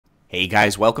Hey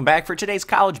guys, welcome back for today's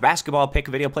college basketball pick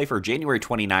video play for January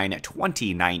 29,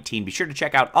 2019. Be sure to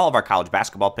check out all of our college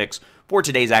basketball picks for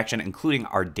today's action, including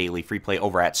our daily free play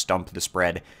over at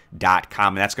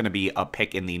stumpthespread.com. And that's going to be a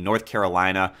pick in the North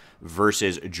Carolina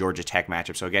versus Georgia Tech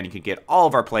matchup. So again, you can get all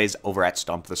of our plays over at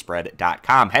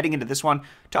stumpthespread.com. Heading into this one,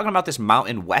 talking about this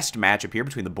Mountain West matchup here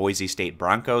between the Boise State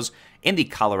Broncos and the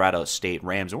Colorado State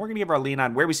Rams. And we're going to give our lean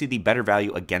on where we see the better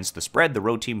value against the spread. The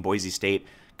road team, Boise State,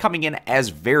 coming in as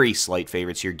very slight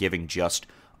favorites here, giving just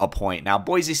a point. Now,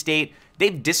 Boise State,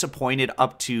 they've disappointed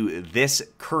up to this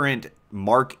current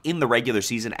mark in the regular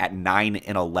season at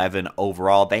 9-11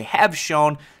 overall. They have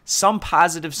shown some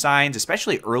positive signs,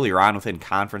 especially earlier on within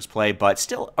conference play, but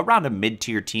still around a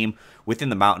mid-tier team within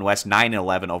the Mountain West,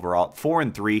 9-11 overall,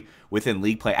 4-3 within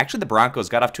league play. Actually, the Broncos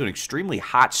got off to an extremely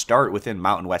hot start within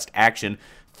Mountain West action.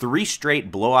 3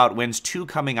 straight blowout wins, 2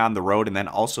 coming on the road, and then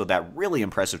also that really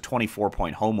impressive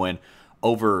 24-point home win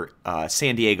over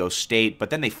San Diego State. But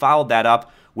then they followed that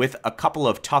up with a couple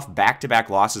of tough back-to-back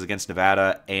losses against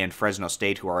Nevada and Fresno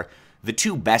State, who are the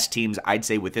 2 best teams, I'd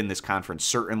say, within this conference,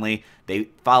 certainly. They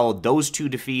followed those 2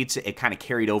 defeats. It kind of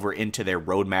carried over into their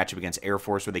road matchup against Air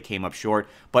Force, where they came up short.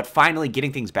 But finally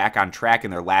getting things back on track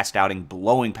in their last outing,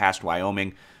 blowing past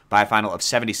Wyoming by a final of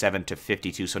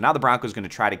 77-52. So now the Broncos are going to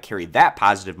try to carry that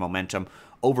positive momentum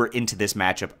over into this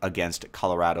matchup against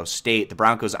Colorado State. The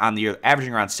Broncos on the year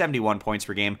averaging around 71 points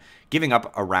per game, giving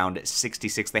up around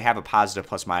 66. They have a positive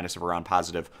plus-minus of around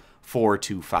positive 4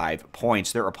 to 5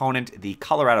 points. Their opponent, the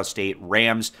Colorado State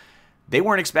Rams, they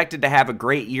weren't expected to have a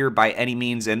great year by any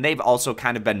means, and they've also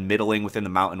kind of been middling within the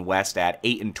Mountain West at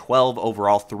 8-12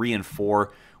 overall, 3-4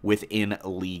 within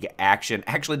league action.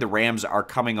 Actually, the Rams are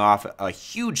coming off a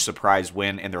huge surprise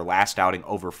win in their last outing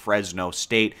over Fresno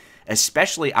State,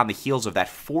 especially on the heels of that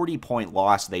 40-point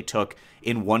loss they took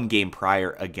in one game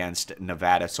prior against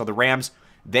Nevada. So the Rams,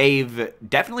 they've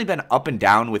definitely been up and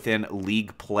down within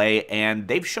league play, and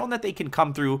they've shown that they can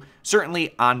come through,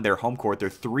 certainly on their home court. They're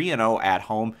 3-0 at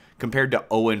home compared to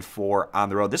 0-4 on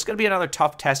the road. This is going to be another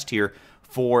tough test here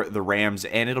for the Rams,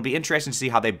 and it'll be interesting to see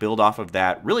how they build off of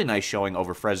that really nice showing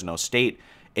over Fresno State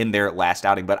in their last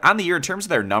outing. But on the year, in terms of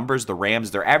their numbers, the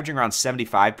Rams, they're averaging around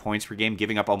 75 points per game,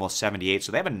 giving up almost 78.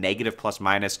 So they have a negative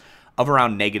plus-minus of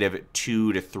around negative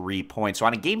 2 to 3 points. So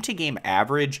on a game-to-game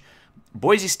average,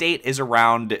 Boise State is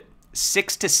around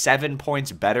 6 to 7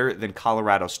 points better than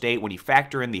Colorado State. When you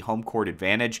factor in the home court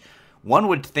advantage, one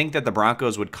would think that the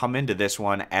Broncos would come into this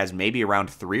one as maybe around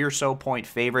 3 or so point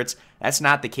favorites. That's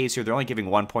not the case here. They're only giving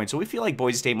 1 point. So we feel like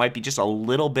Boise State might be just a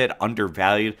little bit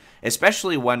undervalued,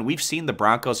 especially when we've seen the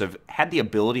Broncos have had the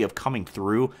ability of coming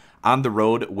through on the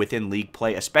road within league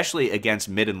play, especially against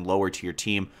mid and lower tier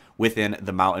team within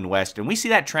the Mountain West. And we see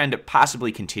that trend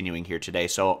possibly continuing here today.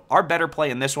 So our better play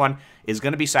in this one is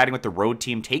going to be siding with the road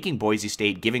team, taking Boise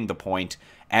State, giving the point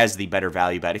as the better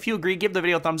value bet. If you agree, give the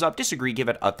video a thumbs up. Disagree, give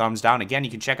it a thumbs down. Again, you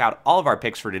can check out all of our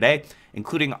picks for today,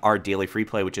 including our daily free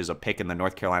play, which is a pick in the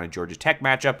North Carolina-Georgia Tech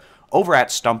matchup, over at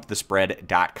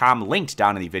stumpthespread.com, linked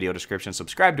down in the video description.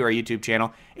 Subscribe to our YouTube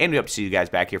channel, and we hope to see you guys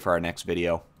back here for our next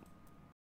video.